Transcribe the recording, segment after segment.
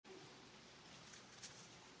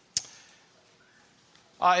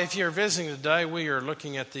If you're visiting today, we are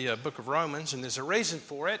looking at the book of Romans, and there's a reason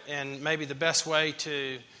for it. And maybe the best way to,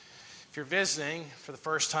 if you're visiting for the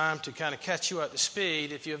first time, to kind of catch you up to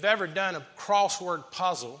speed, if you've ever done a crossword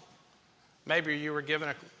puzzle, maybe you were given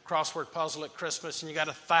a crossword puzzle at Christmas and you got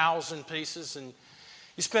 1,000 pieces, and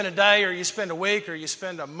you spend a day or you spend a week or you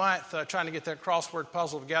spend a month trying to get that crossword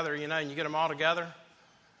puzzle together, and you get them all together,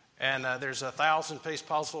 and there's a 1,000-piece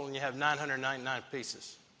puzzle and you have 999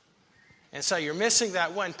 pieces. And so you're missing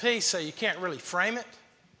that one piece, so you can't really frame it.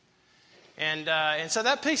 And so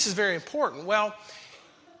that piece is very important. Well,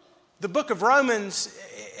 the book of Romans,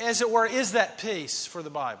 as it were, is that piece for the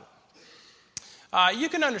Bible. You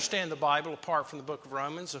can understand the Bible apart from the book of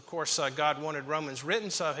Romans. Of course, God wanted Romans written,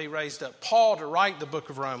 so he raised up Paul to write the book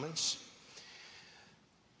of Romans.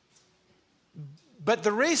 But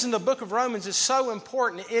the reason the book of Romans is so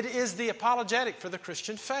important, it is the apologetic for the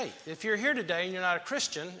Christian faith. If you're here today and you're not a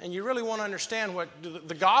Christian and you really want to understand what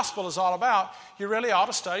the gospel is all about, you really ought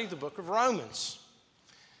to study the book of Romans.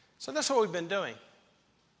 So that's what we've been doing.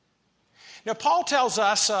 Now, Paul tells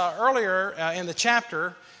us earlier in the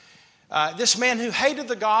chapter, this man who hated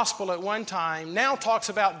the gospel at one time now talks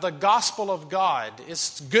about the gospel of God.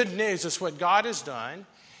 It's good news. It's what God has done.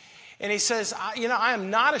 And he says, I am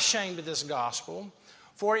not ashamed of this gospel,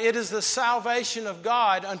 for it is the salvation of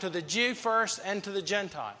God unto the Jew first and to the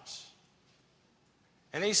Gentiles.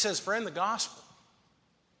 And he says, for in the gospel,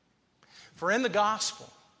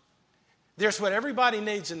 there's what everybody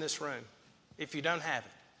needs in this room if you don't have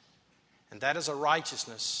it. And that is a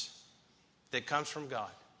righteousness that comes from God.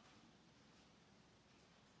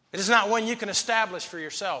 It is not one you can establish for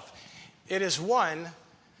yourself. It is one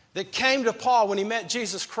that came to Paul when he met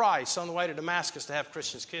Jesus Christ on the way to Damascus to have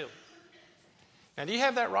Christians killed. Now, do you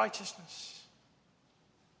have that righteousness?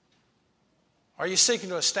 Are you seeking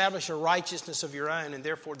to establish a righteousness of your own, and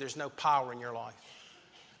therefore there's no power in your life?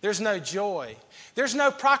 There's no joy. There's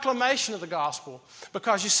no proclamation of the gospel.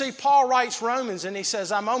 Because you see, Paul writes Romans and he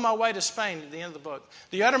says, I'm on my way to Spain at the end of the book,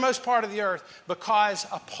 the uttermost part of the earth, because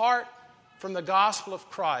apart from the gospel of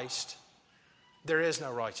Christ, there is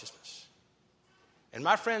no righteousness. And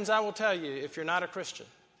my friends, I will tell you, if you're not a Christian,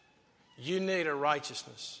 you need a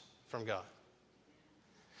righteousness from God.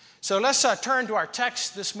 So let's turn to our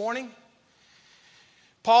text this morning.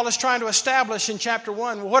 Paul is trying to establish in chapter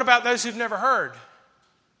 1, well, what about those who've never heard?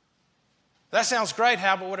 That sounds great,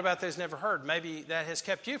 Hal, but what about those who've never heard? Maybe that has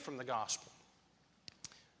kept you from the gospel.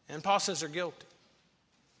 And Paul says they're guilty.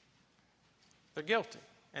 They're guilty.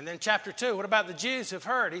 And then chapter 2, what about the Jews who've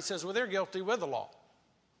heard? He says, well, they're guilty with the law.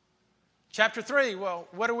 Chapter 3, well,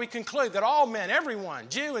 what do we conclude? That all men, everyone,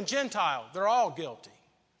 Jew and Gentile, they're all guilty.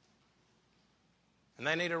 And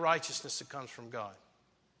they need a righteousness that comes from God.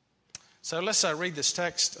 So let's read this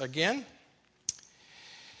text again.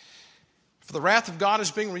 For the wrath of God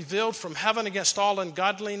is being revealed from heaven against all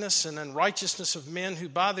ungodliness and unrighteousness of men who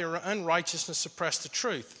by their unrighteousness suppress the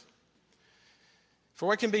truth. For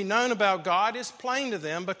what can be known about God is plain to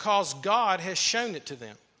them because God has shown it to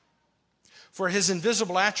them. For his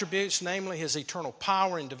invisible attributes, namely his eternal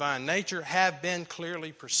power and divine nature, have been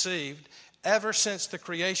clearly perceived ever since the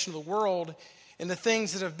creation of the world in the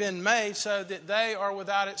things that have been made, so that they are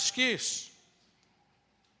without excuse.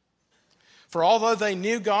 For although they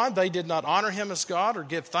knew God, they did not honor him as God or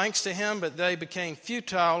give thanks to him, but they became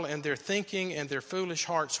futile in their thinking, and their foolish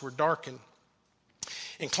hearts were darkened.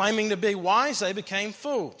 In claiming to be wise, they became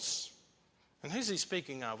fools. And who's he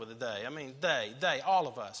speaking of with the they? I mean, they, all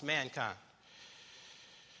of us, mankind.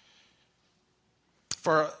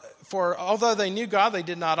 For although they knew God, they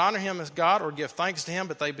did not honor him as God or give thanks to him,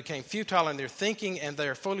 but they became futile in their thinking, and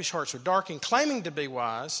their foolish hearts were darkened. Claiming to be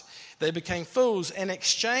wise, they became fools and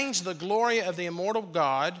exchanged the glory of the immortal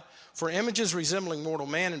God for images resembling mortal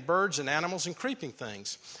man and birds and animals and creeping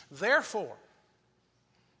things. Therefore,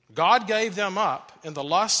 God gave them up in the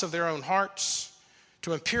lusts of their own hearts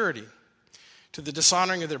to impurity, to the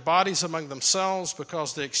dishonoring of their bodies among themselves,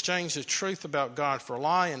 because they exchanged the truth about God for a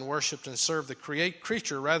lie and worshipped and served the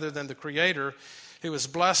creature rather than the Creator, who is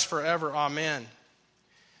blessed forever. Amen.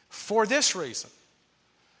 For this reason,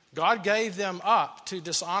 God gave them up to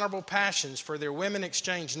dishonorable passions, for their women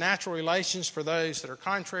exchanged natural relations for those that are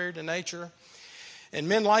contrary to nature. And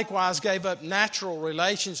men likewise gave up natural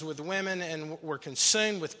relations with women and were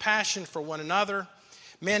consumed with passion for one another,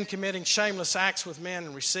 men committing shameless acts with men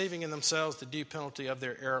and receiving in themselves the due penalty of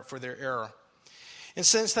their error for their error. And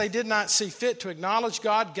since they did not see fit to acknowledge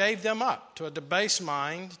God, gave them up to a debased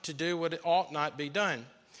mind to do what ought not be done.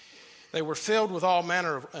 They were filled with all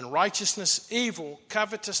manner of unrighteousness, evil,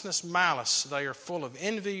 covetousness, malice. They are full of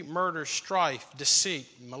envy, murder, strife, deceit,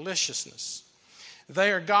 maliciousness.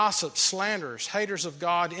 They are gossips, slanderers, haters of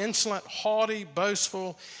God, insolent, haughty,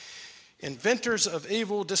 boastful, inventors of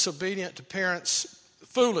evil, disobedient to parents,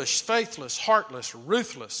 foolish, faithless, heartless,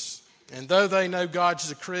 ruthless. And though they know God's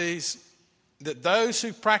decrees that those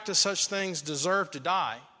who practice such things deserve to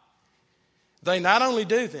die, they not only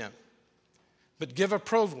do them, but give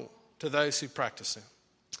approval to those who practice them.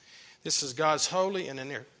 This is God's holy and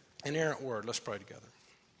inerrant word. Let's pray together.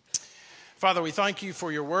 Father, we thank you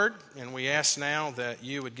for your word, and we ask now that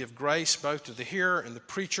you would give grace both to the hearer and the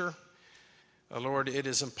preacher. Lord, it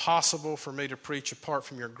is impossible for me to preach apart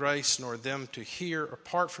from your grace, nor them to hear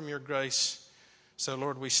apart from your grace. So,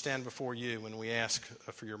 Lord, we stand before you and we ask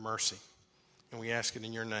for your mercy. And we ask it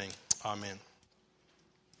in your name. Amen.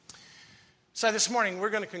 So this morning we're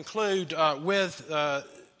going to conclude with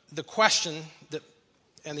the question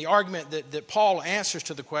and the argument that Paul answers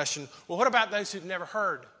to the question, well, what about those who've never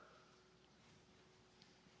heard?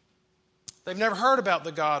 They've never heard about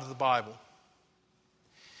the God of the Bible.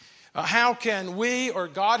 How can we or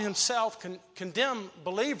God himself condemn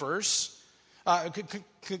believers,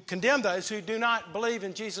 condemn those who do not believe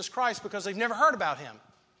in Jesus Christ because they've never heard about him?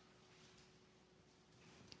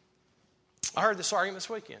 I heard this argument this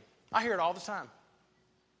weekend. I hear it all the time.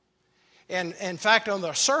 And in fact, on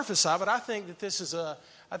the surface of it, I think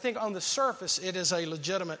on the surface it is a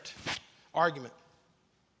legitimate argument.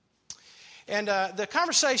 And the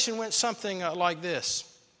conversation went something like this.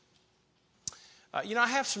 I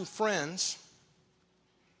have some friends,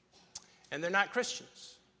 and they're not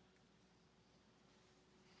Christians.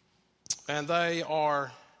 And they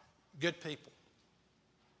are good people.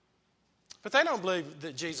 But they don't believe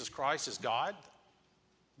that Jesus Christ is God.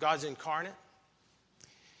 God's incarnate.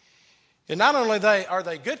 And not only are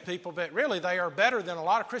they good people, but really they are better than a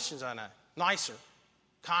lot of Christians I know. Nicer,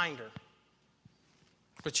 kinder,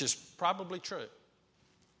 which is probably true.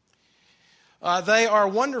 They are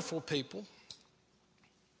wonderful people.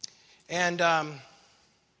 And are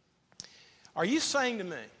you saying to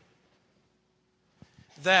me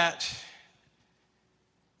that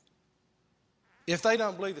if they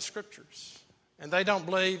don't believe the Scriptures and they don't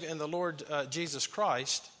believe in the Lord Jesus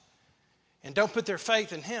Christ and don't put their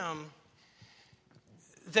faith in him,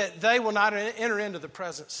 that they will not enter into the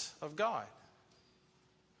presence of God?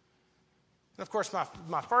 And of course,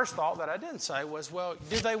 my first thought that I didn't say was, well,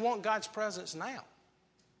 do they want God's presence now?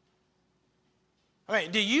 I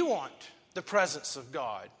mean, do you want the presence of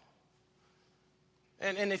God?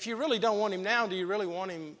 And if you really don't want him now, do you really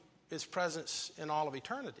want his presence in all of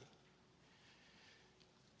eternity?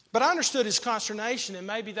 But I understood his consternation, and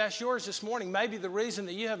maybe that's yours this morning. Maybe the reason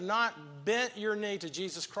that you have not bent your knee to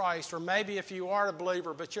Jesus Christ, or maybe if you are a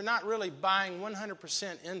believer, but you're not really buying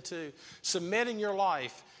 100% into submitting your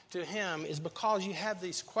life to him, is because you have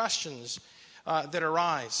these questions that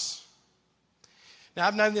arise. Now,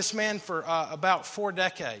 I've known this man for about 4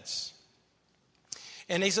 decades,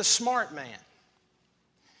 and he's a smart man.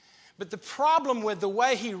 But the problem with the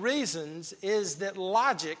way he reasons is that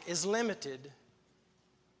logic is limited,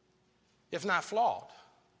 if not flawed.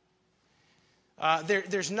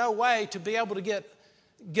 There's no way to be able to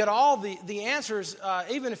get all the answers,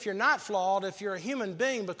 even if you're not flawed, if you're a human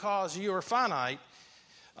being, because you are finite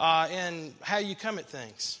in how you come at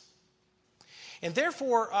things. And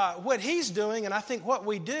therefore, what he's doing, and I think what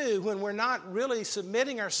we do when we're not really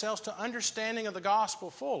submitting ourselves to understanding of the gospel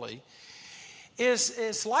fully,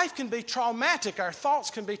 is life can be traumatic. Our thoughts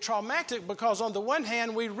can be traumatic because on the one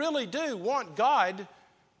hand, we really do want God,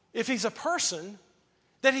 if he's a person,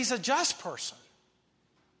 that he's a just person.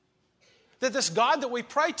 That this God that we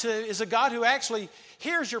pray to is a God who actually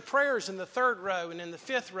hears your prayers in the 3rd row and in the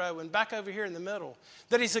 5th row and back over here in the middle.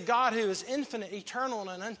 That he's a God who is infinite, eternal,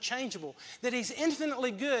 and unchangeable. That he's infinitely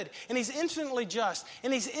good, and he's infinitely just,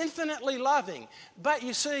 and he's infinitely loving. But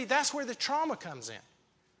you see, that's where the trauma comes in.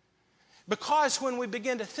 Because when we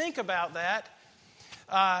begin to think about that,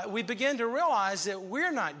 we begin to realize that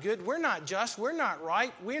we're not good, we're not just, we're not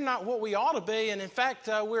right, we're not what we ought to be. And in fact,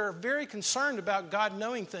 we're very concerned about God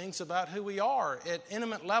knowing things about who we are at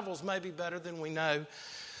intimate levels, maybe better than we know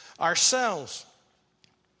ourselves.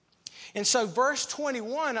 And so verse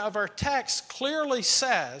 21 of our text clearly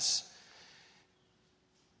says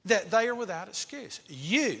that they are without excuse.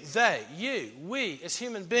 You, they, you, we as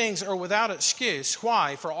human beings are without excuse.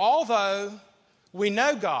 Why? For although we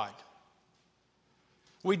know God,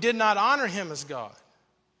 we did not honor him as God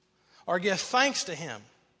or give thanks to him,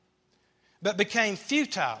 but became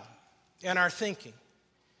futile in our thinking,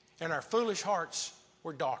 and our foolish hearts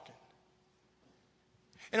were darkened.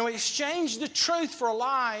 And we exchanged the truth for a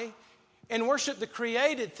lie and worshiped the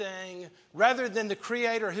created thing rather than the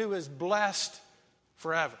Creator who is blessed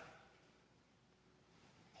forever.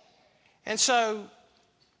 And so,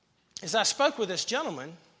 as I spoke with this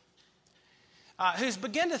gentleman, who's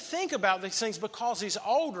begun to think about these things because he's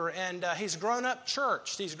older and he's grown up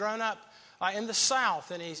church. He's grown up in the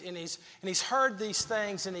South, and he's heard these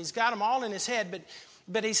things, and he's got them all in his head.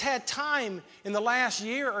 But he's had time in the last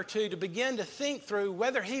year or two to begin to think through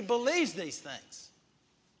whether he believes these things.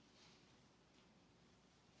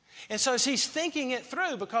 And so as he's thinking it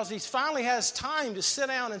through, because he finally has time to sit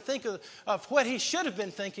down and think of what he should have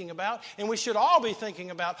been thinking about, and we should all be thinking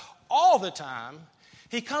about all the time,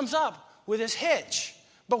 he comes up with his hitch.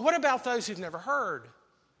 But what about those who've never heard?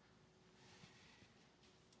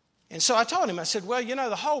 And so I told him, I said, well,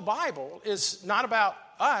 the whole Bible is not about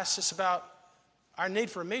us. It's about our need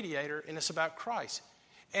for a mediator, and it's about Christ.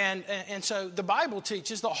 And so the Bible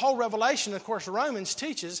teaches, the whole Revelation, of course, Romans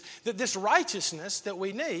teaches that this righteousness that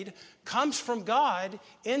we need comes from God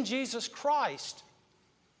in Jesus Christ.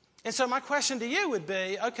 And so my question to you would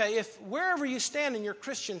be, okay, if wherever you stand in your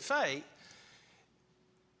Christian faith,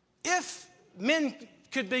 if men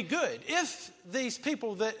could be good, if these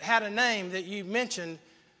people that had a name that you mentioned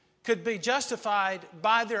could be justified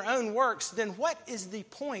by their own works, then what is the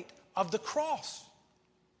point of the cross?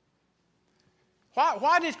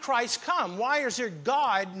 Why did Christ come? Why is there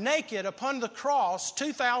God naked upon the cross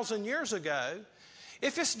 2,000 years ago?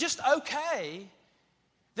 If it's just okay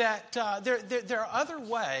that there are other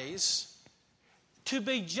ways to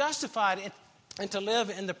be justified and to live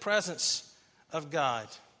in the presence of God.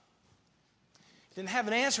 Didn't have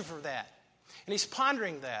an answer for that. And he's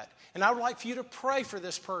pondering that. And I would like for you to pray for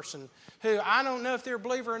this person who, I don't know if they're a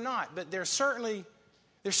believer or not, but they're certainly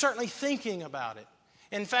thinking about it.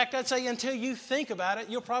 In fact, I'd say until you think about it,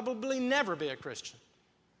 you'll probably never be a Christian.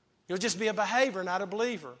 You'll just be a behavior, not a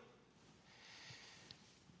believer.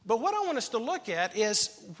 But what I want us to look at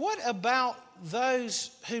is, what about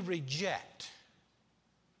those who reject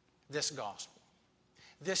this gospel,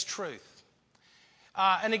 this truth?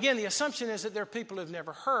 And again, the assumption is that there are people who've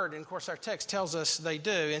never heard, and of course our text tells us they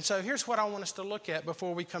do. And so here's what I want us to look at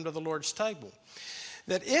before we come to the Lord's table.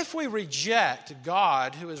 That if we reject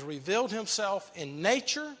God, who has revealed himself in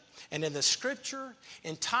nature and in the Scripture,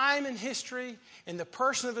 in time and history, in the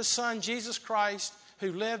person of his Son, Jesus Christ,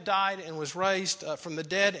 who lived, died, and was raised from the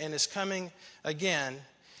dead and is coming again,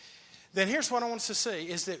 then here's what I want us to see,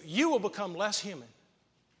 is that you will become less human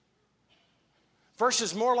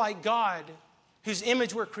versus more like God, whose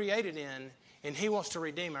image we're created in, and he wants to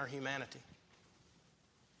redeem our humanity.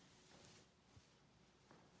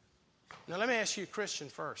 Now let me ask you, Christian,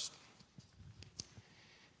 first.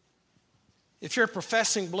 If you're a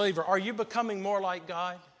professing believer, are you becoming more like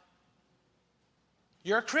God?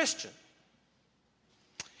 You're a Christian.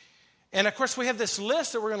 And of course we have this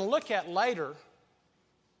list that we're going to look at later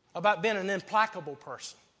about being an implacable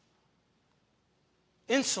person.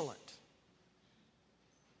 Insolent.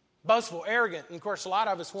 Boastful, arrogant, and of course a lot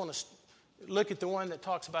of us want to look at the one that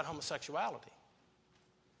talks about homosexuality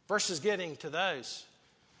versus getting to those.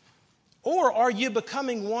 Or are you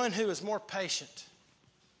becoming one who is more patient?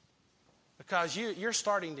 Because you're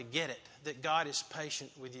starting to get it, that God is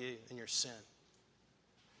patient with you in your sin.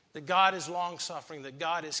 That God is long-suffering, that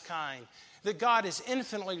God is kind, that God is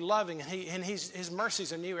infinitely loving, and His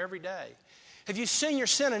mercies are new every day. Have you seen your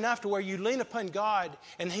sin enough to where you lean upon God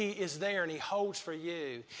and He is there and He holds for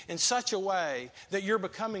you in such a way that you're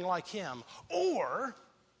becoming like Him? Or,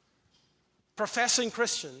 professing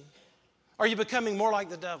Christian, are you becoming more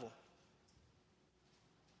like the devil?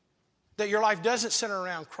 That your life doesn't center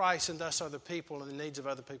around Christ and thus other people and the needs of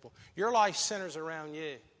other people. Your life centers around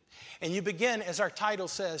you. And you begin, as our title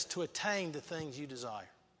says, to attain the things you desire.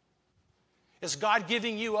 Is God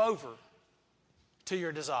giving you over to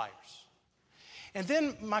your desires? And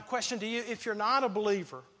then my question to you, if you're not a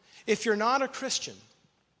believer, if you're not a Christian,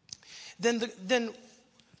 then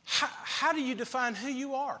how do you define who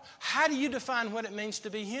you are? How do you define what it means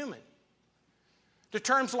to be human? Do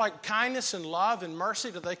terms like kindness and love and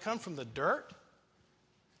mercy, do they come from the dirt?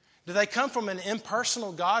 Do they come from an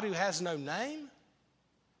impersonal God who has no name?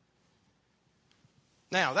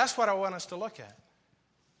 Now, that's what I want us to look at.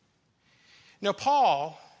 Now,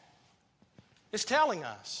 Paul is telling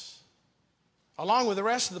us, along with the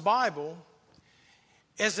rest of the Bible,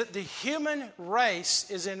 is that the human race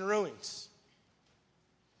is in ruins.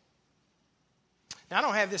 Now, I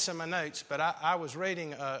don't have this in my notes, but I was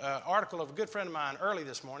reading an article of a good friend of mine early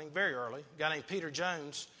this morning, very early, a guy named Peter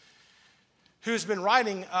Jones, who's been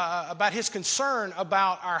writing about his concern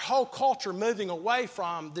about our whole culture moving away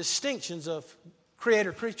from distinctions of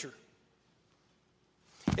creator-creature.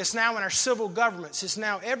 It's now in our civil governments. It's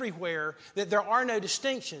now everywhere that there are no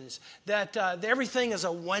distinctions, that everything is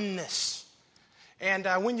a oneness. And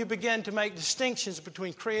when you begin to make distinctions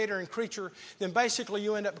between creator and creature, then basically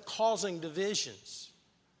you end up causing divisions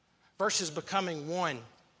versus becoming one.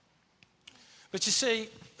 But you see,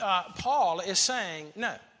 Paul is saying,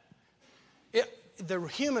 no, the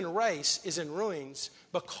human race is in ruins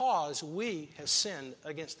because we have sinned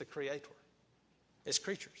against the Creator as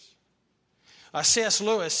creatures. C.S.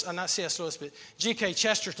 Lewis, not C.S. Lewis, but G.K.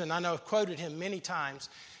 Chesterton, I know I've quoted him many times.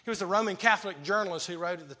 He was a Roman Catholic journalist who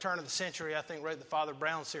wrote at the turn of the century, I think wrote the Father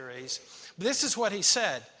Brown series. But this is what he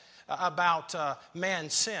said about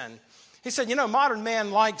man's sin. He said, modern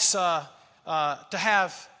man likes to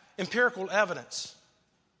have empirical evidence.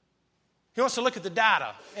 He wants to look at the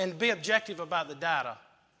data and be objective about the data.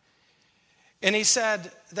 And he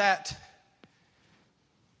said that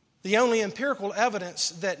the only empirical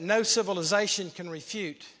evidence that no civilization can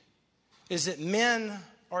refute is that men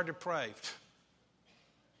are depraved.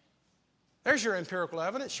 There's your empirical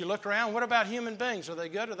evidence. You look around, what about human beings? Are they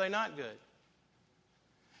good or are they not good?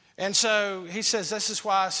 And so he says this is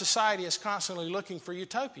why society is constantly looking for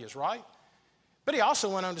utopias, right? But he also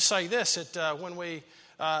went on to say this, that when we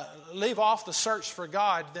leave off the search for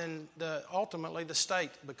God, then ultimately the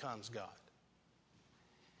state becomes God.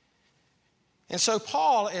 And so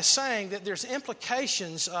Paul is saying that there's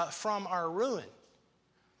implications from our ruin.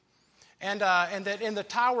 And that in the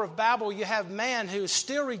Tower of Babel, you have man who is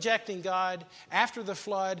still rejecting God after the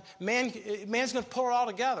flood. Man's going to pull it all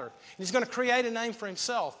together. And he's going to create a name for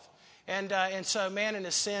himself. And so man in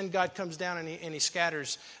his sin, God comes down and he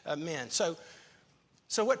scatters men. So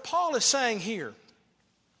what Paul is saying here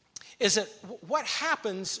is that what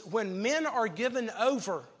happens when men are given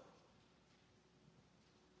over?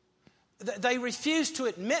 They refuse to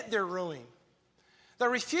admit their ruin. They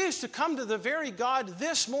refuse to come to the very God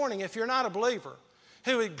this morning, if you're not a believer,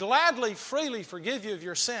 who would gladly, freely forgive you of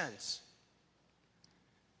your sins,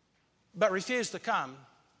 but refuse to come.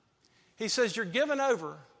 He says you're given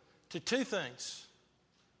over to two things: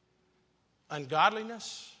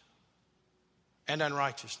 ungodliness and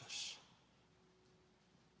unrighteousness.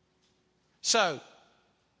 So,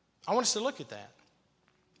 I want us to look at that.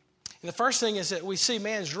 And the first thing is that we see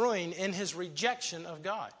man's ruin in his rejection of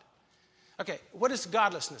God. Okay, what is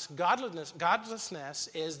godlessness? Godlessness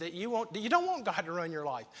is that you don't want God to run your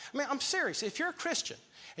life. I mean, I'm serious. If you're a Christian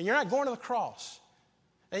and you're not going to the cross,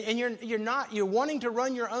 and you're wanting to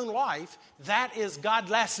run your own life, that is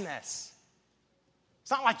godlessness. It's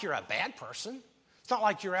not like you're a bad person. It's not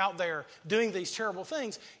like you're out there doing these terrible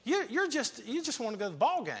things. You just want to go to the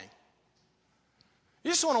ball game. You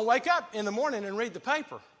just want to wake up in the morning and read the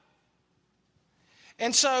paper.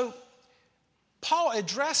 And so Paul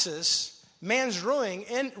addresses man's ruin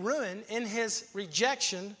in his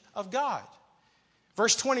rejection of God.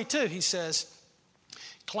 Verse 22, he says,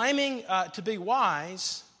 claiming to be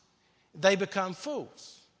wise, they become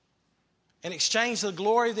fools and exchange the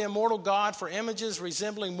glory of the immortal God for images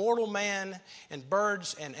resembling mortal man and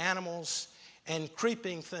birds and animals and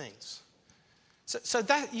creeping things. So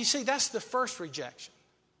that, you see, that's the first rejection,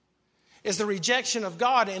 is the rejection of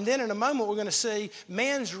God. And then in a moment we're going to see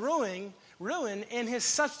man's ruin in his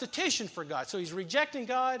substitution for God. So he's rejecting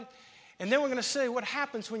God, and then we're going to see what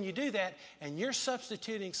happens when you do that and you're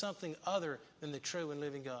substituting something other than the true and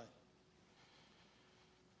living God.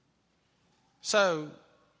 So,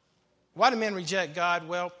 why do men reject God?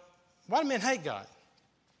 Well, why do men hate God?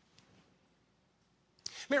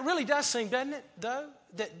 I mean, it really does seem, doesn't it, though,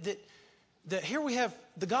 that here we have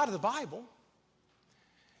the God of the Bible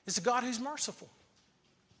is a God who's merciful.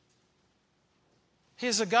 He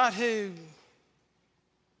is a God who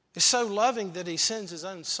is so loving that he sends his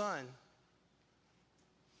own son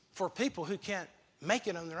for people who can't make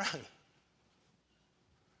it on their own,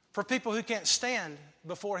 for people who can't stand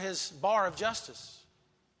before his bar of justice.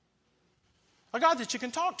 A God that you can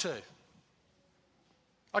talk to.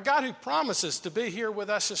 A God who promises to be here with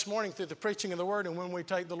us this morning through the preaching of the word and when we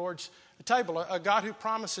take the Lord's table. A God who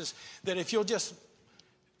promises that if you'll just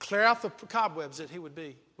clear out the cobwebs, that he would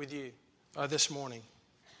be with you this morning.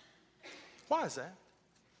 Why is that?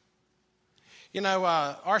 You know,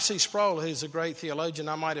 R.C. Sproul, who's a great theologian,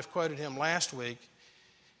 I might have quoted him last week,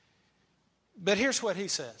 but here's what he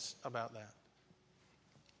says about that.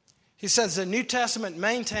 He says the New Testament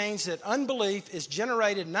maintains that unbelief is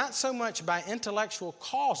generated not so much by intellectual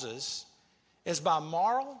causes as by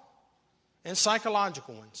moral and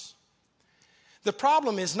psychological ones. The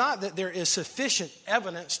problem is not that there is sufficient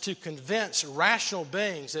evidence to convince rational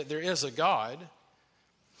beings that there is a God,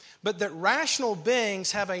 but that rational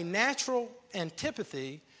beings have a natural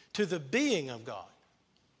antipathy to the being of God.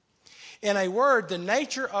 In a word, the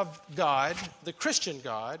nature of God, the Christian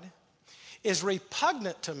God, is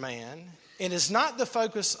repugnant to man and is not the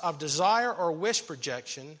focus of desire or wish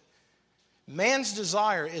projection, man's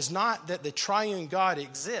desire is not that the triune God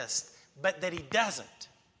exists, but that he doesn't.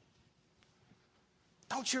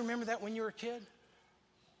 Don't you remember that when you were a kid?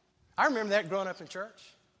 I remember that growing up in church.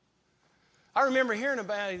 I remember hearing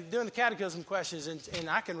about doing the catechism questions, and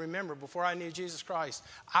I can remember before I knew Jesus Christ,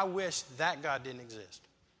 I wish that God didn't exist.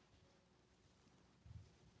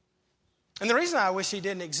 And the reason I wish he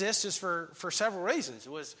didn't exist is for several reasons.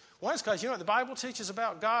 One is because, you know what the Bible teaches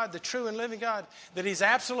about God, the true and living God? That he's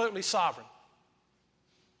absolutely sovereign.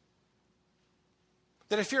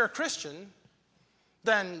 That if you're a Christian,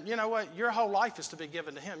 then you know what? Your whole life is to be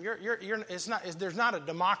given to him. There's not a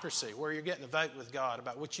democracy where you're getting a vote with God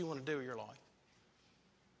about what you want to do with your life.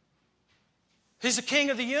 He's the king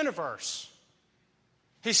of the universe.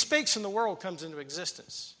 He speaks and the world comes into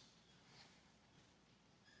existence.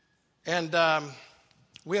 And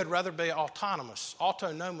we would rather be autonomous,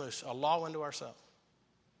 a law unto ourselves.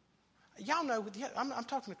 Y'all know, I'm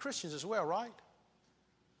talking to Christians as well, right?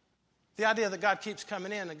 The idea that God keeps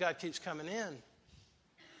coming in and God keeps coming in.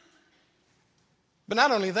 But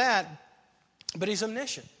not only that, but he's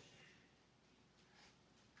omniscient.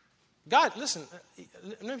 God, listen,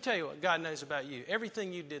 let me tell you what God knows about you.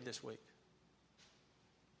 Everything you did this week.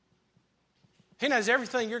 He knows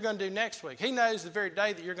everything you're going to do next week. He knows the very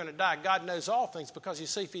day that you're going to die. God knows all things because, you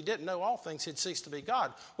see, if he didn't know all things, he'd cease to be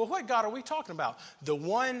God. Well, what God are we talking about? The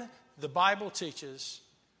one the Bible teaches,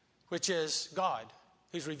 which is God,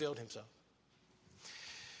 who's revealed himself.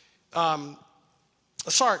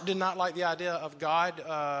 Sartre did not like the idea of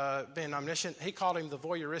God being omniscient. He called him the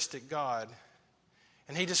voyeuristic God.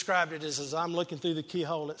 And he described it as I'm looking through the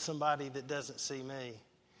keyhole at somebody that doesn't see me.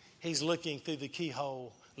 He's looking through the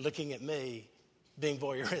keyhole, looking at me, being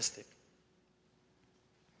voyeuristic.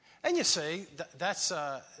 And you see, that's...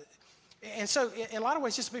 and so, in a lot of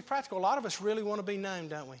ways, just to be practical, a lot of us really want to be known,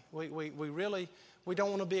 don't we? We don't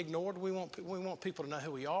want to be ignored. We want people to know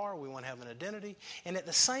who we are. We want to have an identity. And at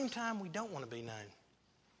the same time, we don't want to be known.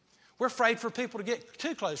 We're afraid for people to get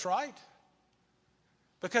too close, right?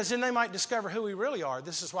 Because then they might discover who we really are.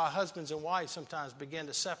 This is why husbands and wives sometimes begin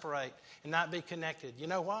to separate and not be connected. You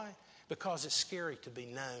know why? Because it's scary to be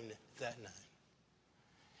known that known.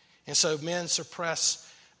 And so men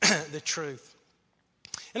suppress the truth.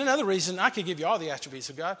 And another reason, I could give you all the attributes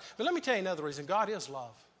of God, but let me tell you another reason. God is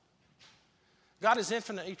love. God is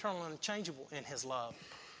infinite, eternal, and unchangeable in his love.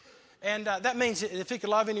 And that means if he could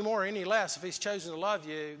love any more or any less, if he's chosen to love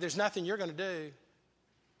you, there's nothing you're going to do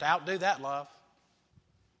to outdo that love.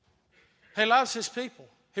 He loves his people.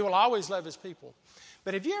 He will always love his people.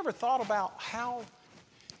 But have you ever thought about how,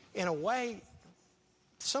 in a way,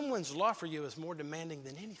 someone's love for you is more demanding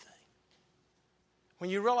than anything? When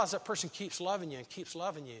you realize that person keeps loving you and keeps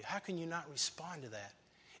loving you, how can you not respond to that?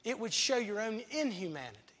 It would show your own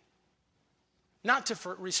inhumanity. Not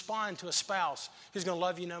to respond to a spouse who's going to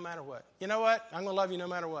love you no matter what. You know what? I'm going to love you no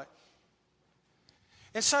matter what.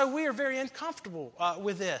 And so we are very uncomfortable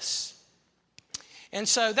with this. And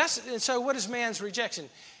so what is man's rejection?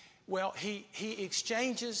 Well, he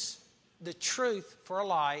exchanges the truth for a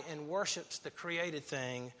lie and worships the created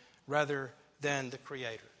thing rather than the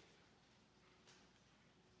Creator.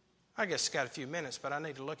 I guess it's got a few minutes, but I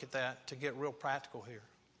need to look at that to get real practical here.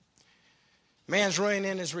 Man's ruin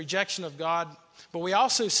in his rejection of God, but we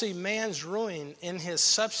also see man's ruin in his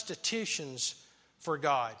substitutions for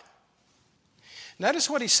God. Notice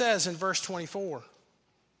what he says in verse 24.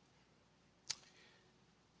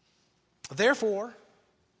 Therefore,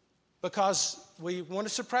 because we want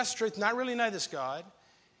to suppress truth, not really know this God,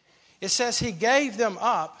 it says he gave them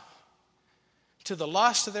up to the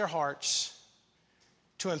lust of their hearts,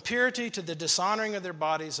 to impurity, to the dishonoring of their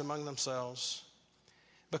bodies among themselves,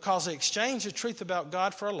 because they exchanged the truth about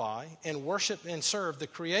God for a lie and worship and serve the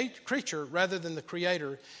creature rather than the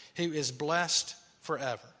Creator, who is blessed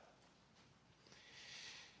forever.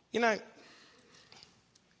 You know,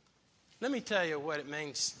 let me tell you what it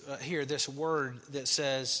means here, this word that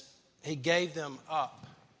says he gave them up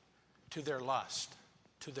to their lust,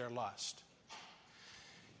 to their lust.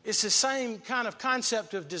 It's the same kind of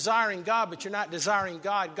concept of desiring God, but you're not desiring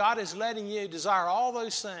God. God is letting you desire all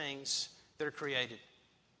those things that are created.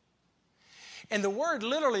 And the word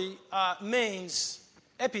literally means,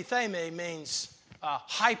 epitheme means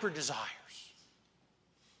hyper desires.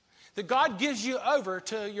 That God gives you over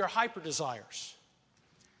to your hyper desires.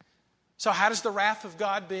 So how does the wrath of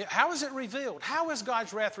God be? How is it revealed? How is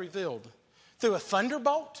God's wrath revealed? Through a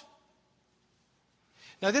thunderbolt?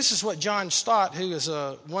 Now this is what John Stott, who is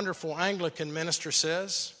a wonderful Anglican minister,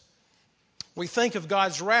 says. we think of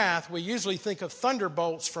God's wrath, we usually think of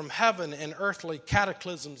thunderbolts from heaven and earthly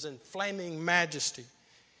cataclysms and flaming majesty.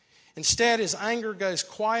 Instead, his anger goes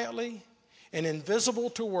quietly and invisible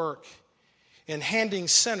to work in handing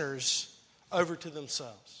sinners over to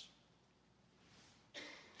themselves.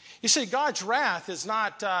 You see, God's wrath is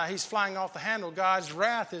not he's flying off the handle. God's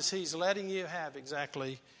wrath is he's letting you have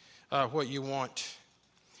exactly what you want.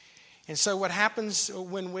 And so what happens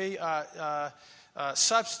when we,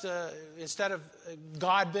 instead of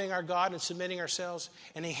God being our God and submitting ourselves,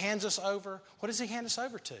 and he hands us over, what does he hand us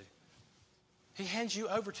over to? He hands you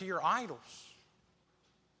over to your idols.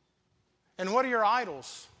 And what are your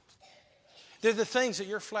idols? They're the things that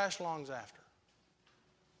your flesh longs after.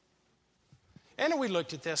 And we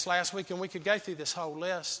looked at this last week, and we could go through this whole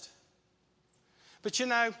list. But you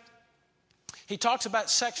know, he talks about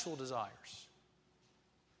sexual desires.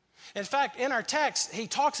 In fact, in our text, he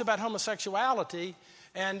talks about homosexuality,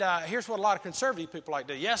 and here's what a lot of conservative people like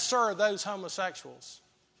to do. Yes, sir, those homosexuals.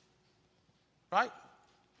 Right?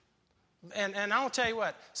 And I'll tell you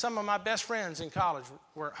what, some of my best friends in college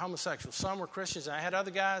were homosexuals. Some were Christians, and I had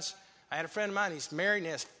other guys. I had a friend of mine, he's married and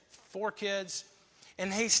he has 4 kids,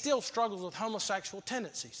 and he still struggles with homosexual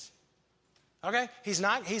tendencies. Okay? He's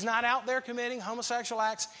not out there committing homosexual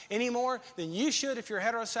acts any more than you should if you're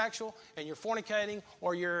heterosexual and you're fornicating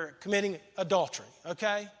or you're committing adultery.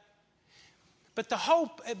 Okay? But the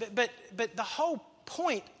whole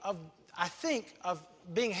point of, I think, of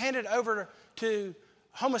being handed over to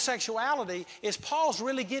homosexuality is Paul's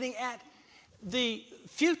really getting at the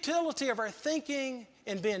futility of our thinking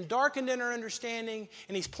and being darkened in our understanding,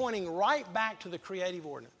 and he's pointing right back to the creative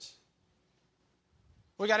ordinance.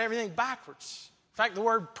 We got everything backwards. In fact, the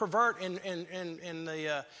word pervert in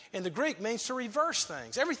the Greek means to reverse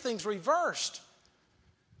things. Everything's reversed.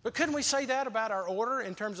 But couldn't we say that about our order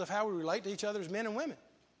in terms of how we relate to each other as men and women?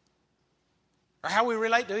 Or how we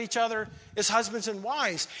relate to each other as husbands and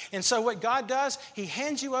wives. And so what God does, he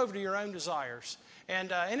hands you over to your own desires.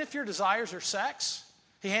 And if your desires are sex,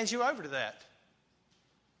 he hands you over to that.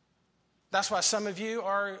 That's why some of you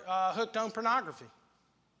are hooked on pornography.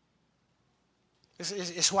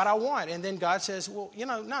 It's what I want. And then God says, well,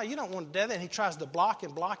 no, you don't want to do that. And he tries to block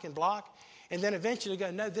and block and block. And then eventually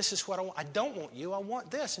go, no, this is what I want. I don't want you. I want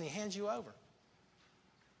this. And he hands you over.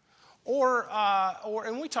 Or,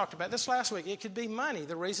 and we talked about this last week, it could be money.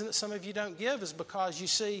 The reason that some of you don't give is because you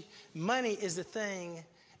see money is the thing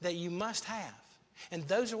that you must have. And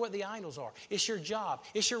those are what the idols are. It's your job.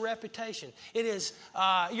 It's your reputation. It is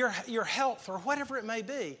your health or whatever it may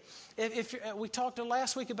be. We talked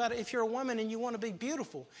last week about it. If you're a woman and you want to be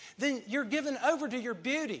beautiful, then you're given over to your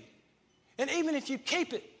beauty. And even if you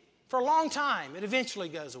keep it for a long time, it eventually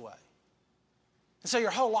goes away. And so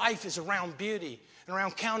your whole life is around beauty and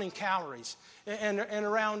around counting calories and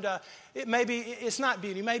around, maybe it's not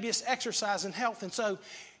beauty, maybe it's exercise and health. And so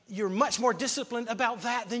you're much more disciplined about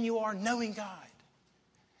that than you are knowing God.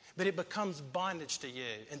 But it becomes bondage to you,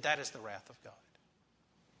 and that is the wrath of God.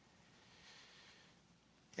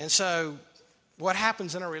 And so what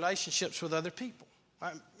happens in our relationships with other people?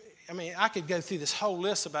 I mean, I could go through this whole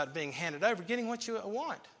list about being handed over, getting what you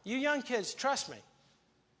want. You young kids, trust me.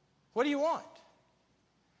 What do you want?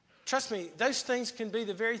 Trust me, those things can be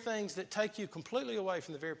the very things that take you completely away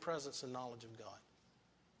from the very presence and knowledge of God.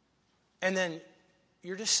 And then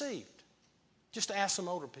you're deceived. Just ask some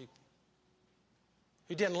older people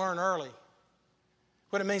who didn't learn early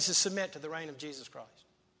what it means to submit to the reign of Jesus Christ.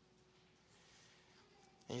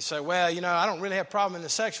 And you say, well, I don't really have a problem in the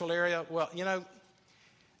sexual area. Well,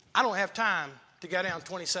 I don't have time to go down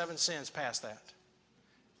 27 sins past that.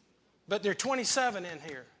 But there are 27 in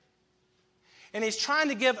here. And he's trying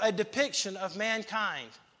to give a depiction of mankind.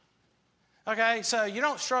 Okay, so you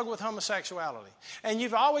don't struggle with homosexuality. And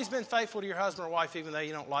you've always been faithful to your husband or wife even though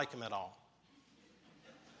you don't like him at all.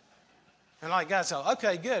 And like God said,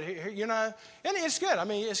 okay, good. And it's good. I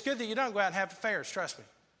mean, it's good that you don't go out and have affairs, trust me.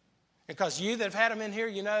 Because you that have had them in here,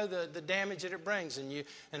 you know the damage that it brings. And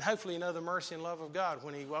hopefully you know the mercy and love of God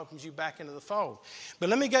when he welcomes you back into the fold. But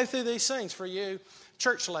let me go through these things for you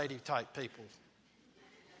church lady type people.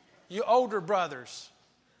 You older brothers.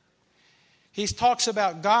 He talks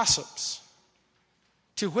about gossips.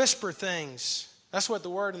 To whisper things. That's what the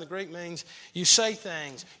word in the Greek means. You say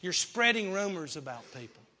things. You're spreading rumors about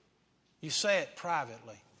people. You say it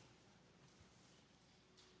privately.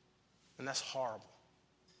 And that's horrible.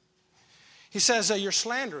 He says you're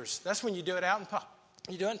slanderers. That's when you do it out in public.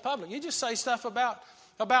 You do it in public. You just say stuff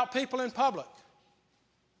about people in public.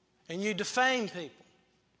 And you defame people.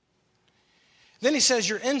 Then he says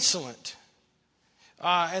you're insolent.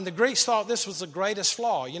 And the Greeks thought this was the greatest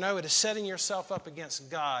flaw. It is setting yourself up against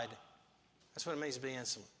God. That's what it means to be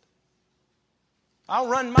insolent. I'll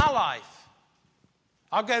run my life.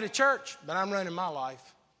 I'll go to church, but I'm running my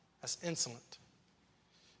life. That's insolent.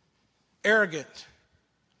 Arrogant,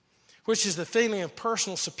 which is the feeling of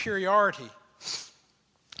personal superiority.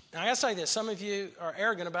 Now, I got to say this. Some of you are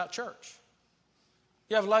arrogant about church.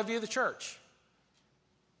 You have a low view of the church.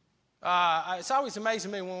 It's always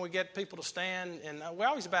amazing me when we get people to stand, and we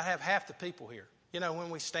always about have half the people here. You know, when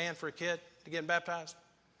we stand for a kid to get baptized.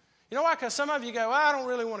 You know why? Because some of you go, well, I don't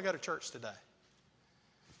really want to go to church today.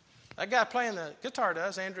 That guy playing the guitar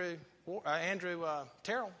does, Andrew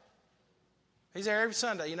Terrell. He's there every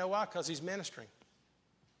Sunday. You know why? Because he's ministering.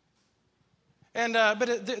 And but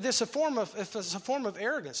it's a form of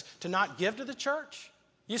arrogance to not give to the church.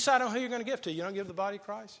 You decide on who you're going to give to. You don't give to the body of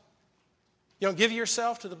Christ. You don't give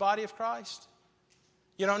yourself to the body of Christ.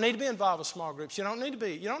 You don't need to be involved with small groups. You don't need to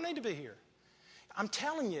be here. I'm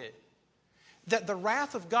telling you that the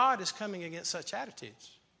wrath of God is coming against such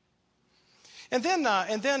attitudes. And then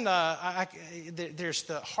there's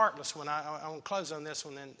the heartless one. I want to close on this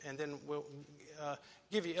one, and then we'll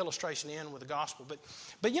give you an illustration to end with the gospel.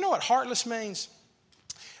 But you know what heartless means?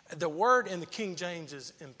 The word in the King James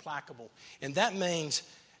is implacable, and that means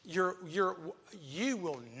you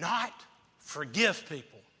will not forgive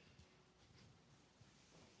people.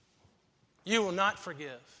 You will not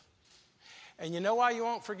forgive. And you know why you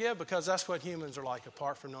won't forgive? Because that's what humans are like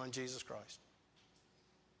apart from knowing Jesus Christ.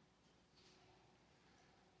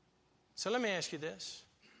 So let me ask you this.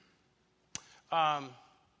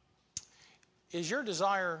 Is your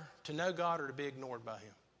desire to know God or to be ignored by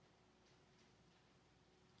Him?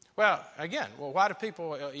 Well, again, why do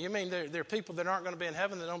people, you mean there are people that aren't going to be in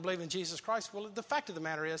heaven that don't believe in Jesus Christ? Well, the fact of the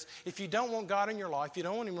matter is, if you don't want God in your life, you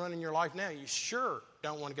don't want Him running your life now, you sure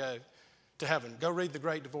don't want to go to heaven. Go read The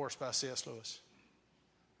Great Divorce by C.S. Lewis.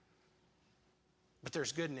 But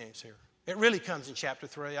there's good news here. It really comes in chapter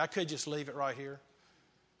 3. I could just leave it right here.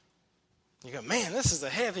 You go, man, this is a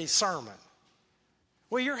heavy sermon.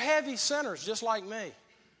 Well, you're heavy sinners just like me.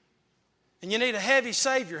 And you need a heavy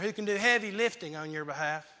Savior who can do heavy lifting on your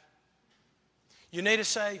behalf. You need a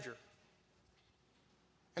Savior.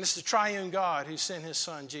 And it's the triune God who sent His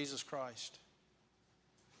Son, Jesus Christ,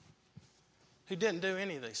 who didn't do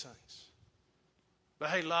any of these things. But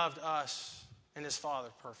He loved us and His Father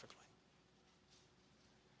perfectly.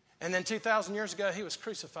 And then 2,000 years ago, He was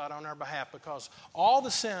crucified on our behalf because all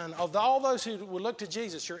the sin of all those who would look to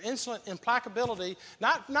Jesus, your insolent implacability,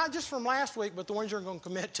 not just from last week, but the ones you're going to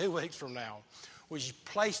commit 2 weeks from now, was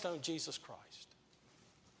placed on Jesus Christ.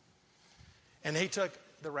 And He took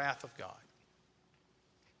the wrath of God.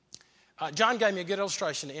 John gave me a good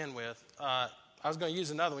illustration to end with. I was going to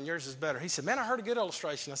use another one. Yours is better. He said, man, I heard a good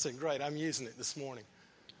illustration. I said, great, I'm using it this morning.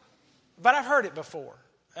 But I've heard it before.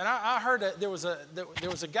 And I heard that there was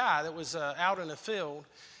a guy that was out in a field,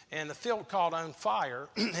 and the field caught on fire,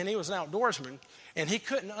 and he was an outdoorsman, and he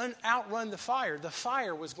couldn't outrun the fire. The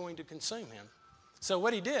fire was going to consume him. So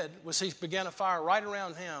what he did was he began a fire right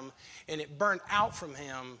around him, and it burned out from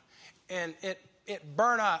him, and it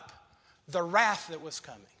burned up the wrath that was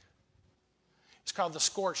coming. It's called the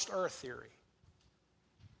scorched earth theory.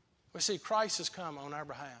 We see Christ has come on our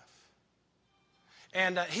behalf.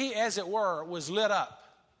 And He, as it were, was lit up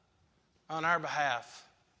on our behalf,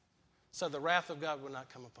 so the wrath of God will not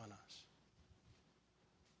come upon us.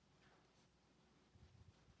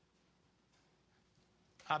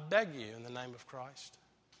 I beg you in the name of Christ,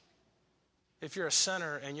 if you're a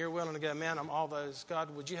sinner and you're willing to go, man, I'm all those,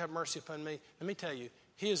 God, would you have mercy upon me? Let me tell you,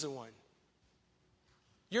 He is the one.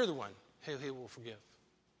 You're the one who He will forgive.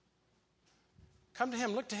 Come to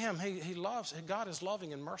Him, look to Him. He loves, God is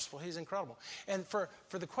loving and merciful. He's incredible. And for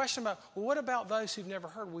the question about, well, what about those who've never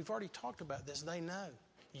heard? We've already talked about this. They know.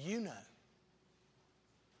 You know.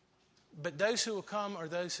 But those who will come are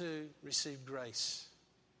those who receive grace.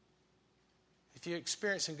 If you're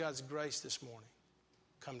experiencing God's grace this morning,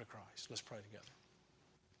 come to Christ. Let's pray together.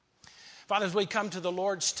 Father, as we come to the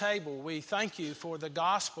Lord's table, we thank You for the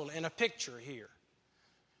gospel in a picture here.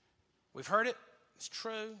 We've heard it. It's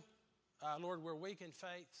true. Lord, we're weak in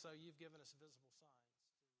faith, so You've given us a visible sign.